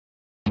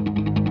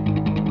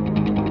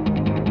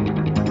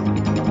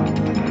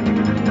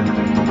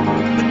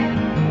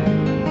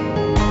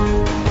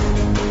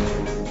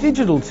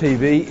Digital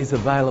TV is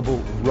available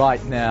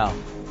right now,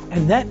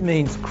 and that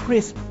means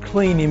crisp,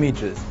 clean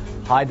images,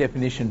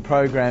 high-definition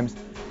programs,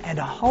 and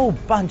a whole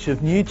bunch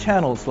of new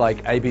channels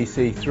like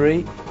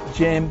ABC3,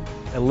 Gem,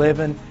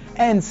 11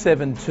 and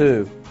 7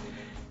 too.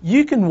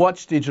 You can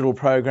watch digital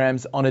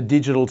programs on a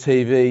digital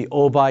TV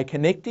or by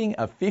connecting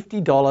a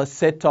 $50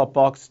 set-top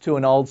box to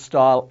an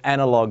old-style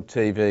analogue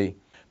TV.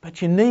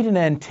 But you need an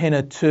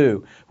antenna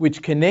too,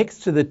 which connects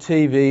to the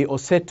TV or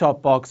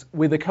set-top box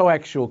with a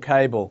coaxial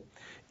cable.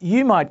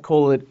 You might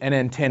call it an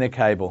antenna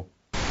cable.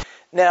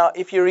 Now,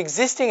 if your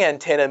existing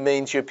antenna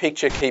means your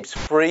picture keeps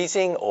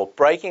freezing or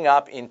breaking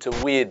up into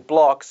weird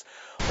blocks,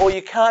 or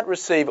you can't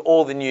receive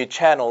all the new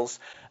channels,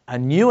 a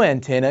new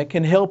antenna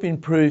can help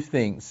improve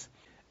things.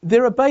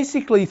 There are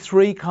basically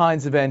three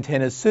kinds of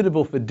antennas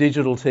suitable for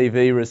digital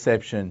TV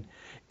reception: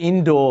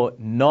 indoor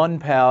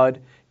non-powered,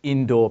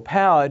 indoor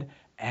powered,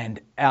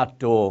 and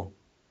outdoor.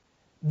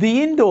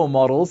 The indoor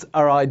models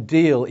are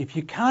ideal if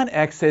you can't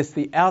access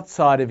the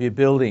outside of your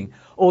building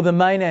or the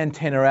main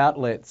antenna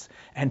outlets,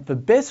 and for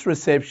best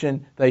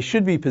reception they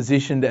should be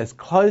positioned as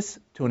close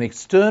to an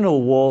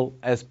external wall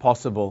as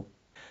possible.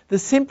 The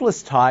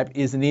simplest type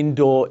is an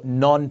indoor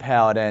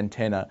non-powered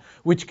antenna,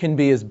 which can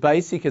be as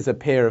basic as a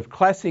pair of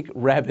classic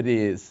rabbit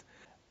ears.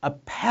 A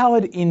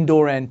powered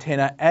indoor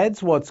antenna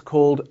adds what's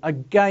called a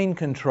gain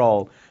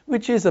control,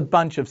 which is a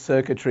bunch of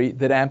circuitry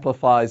that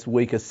amplifies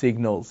weaker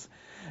signals.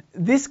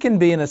 This can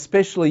be an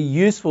especially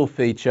useful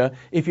feature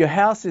if your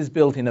house is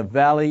built in a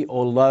valley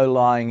or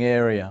low-lying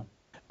area.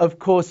 Of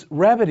course,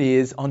 rabbit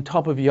ears on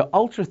top of your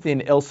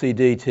ultra-thin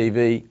LCD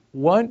TV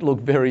won't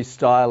look very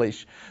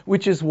stylish,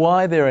 which is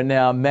why there are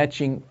now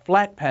matching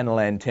flat panel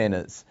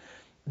antennas.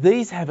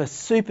 These have a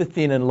super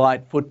thin and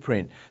light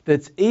footprint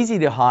that's easy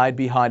to hide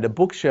behind a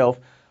bookshelf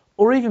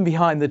or even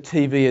behind the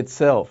TV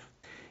itself.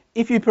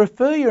 If you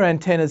prefer your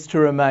antennas to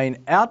remain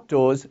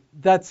outdoors,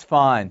 that's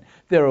fine.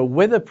 There are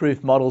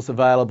weatherproof models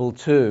available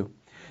too.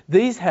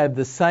 These have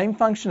the same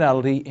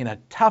functionality in a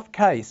tough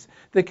case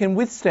that can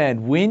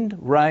withstand wind,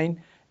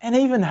 rain, and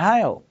even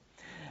hail.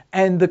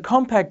 And the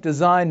compact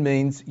design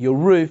means your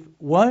roof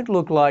won't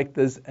look like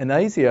there's an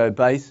ASIO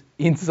base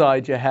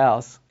inside your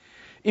house.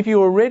 If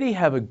you already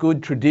have a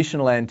good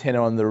traditional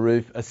antenna on the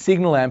roof, a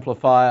signal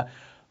amplifier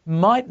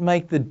might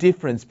make the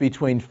difference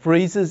between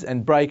freezes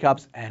and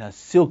breakups and a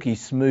silky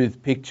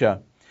smooth picture.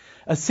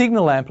 A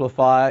signal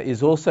amplifier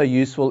is also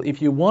useful if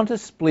you want to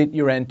split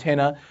your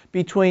antenna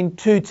between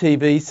two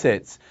TV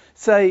sets,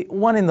 say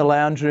one in the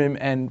lounge room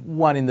and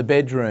one in the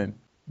bedroom.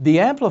 The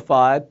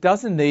amplifier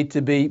doesn't need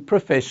to be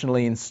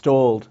professionally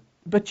installed,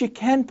 but you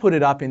can put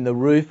it up in the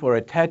roof or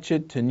attach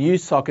it to new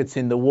sockets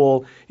in the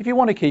wall if you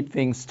want to keep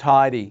things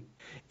tidy.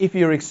 If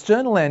your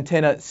external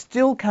antenna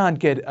still can't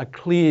get a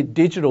clear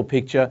digital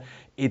picture,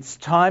 it's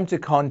time to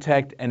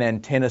contact an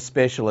antenna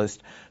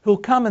specialist who'll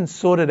come and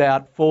sort it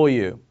out for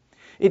you.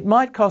 It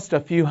might cost a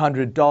few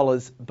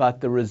 $100s,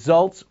 but the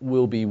results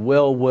will be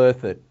well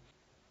worth it.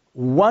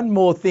 One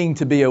more thing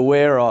to be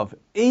aware of: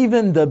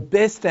 even the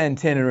best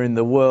antenna in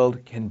the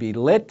world can be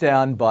let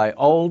down by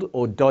old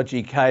or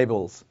dodgy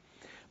cables.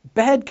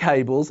 Bad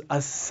cables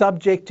are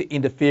subject to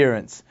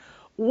interference.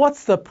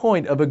 What's the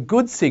point of a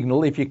good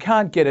signal if you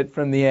can't get it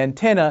from the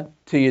antenna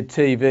to your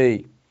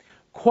TV?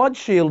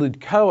 Quad-shielded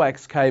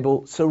coax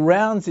cable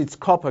surrounds its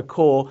copper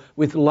core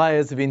with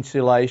layers of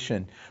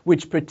insulation,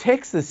 which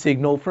protects the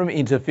signal from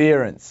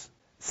interference.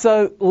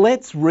 So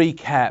let's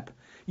recap.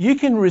 You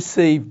can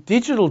receive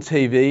digital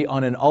TV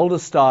on an older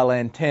style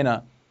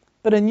antenna,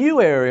 but a new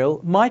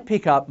aerial might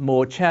pick up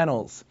more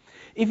channels.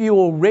 If you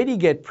already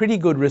get pretty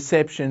good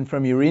reception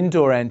from your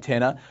indoor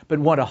antenna but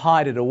want to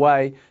hide it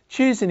away,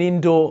 choose an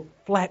indoor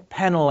flat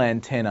panel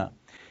antenna.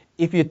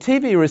 If your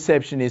TV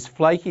reception is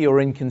flaky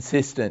or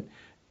inconsistent,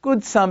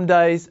 good some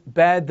days,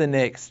 bad the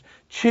next,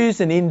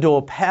 choose an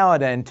indoor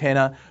powered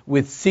antenna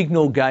with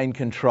signal gain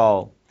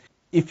control.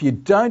 If you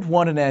don't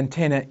want an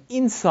antenna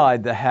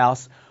inside the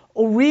house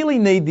or really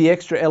need the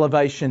extra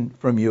elevation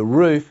from your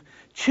roof,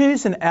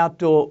 choose an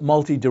outdoor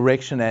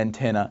multi-direction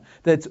antenna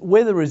that's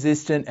weather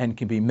resistant and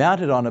can be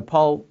mounted on a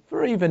pole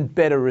for even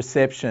better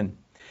reception.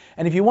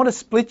 And if you want to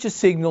split your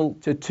signal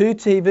to two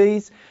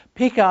TVs,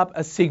 pick up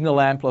a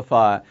signal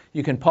amplifier.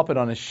 You can pop it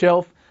on a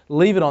shelf,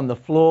 leave it on the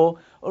floor,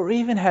 or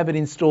even have it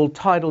installed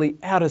tidily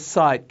out of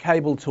sight,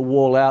 cable to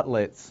wall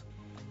outlets.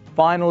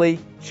 Finally,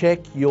 check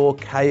your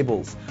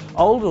cables.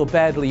 Old or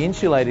badly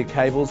insulated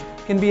cables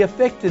can be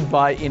affected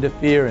by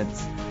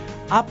interference.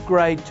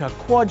 Upgrade to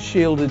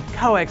quad-shielded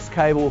coax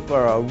cable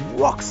for a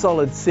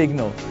rock-solid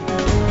signal.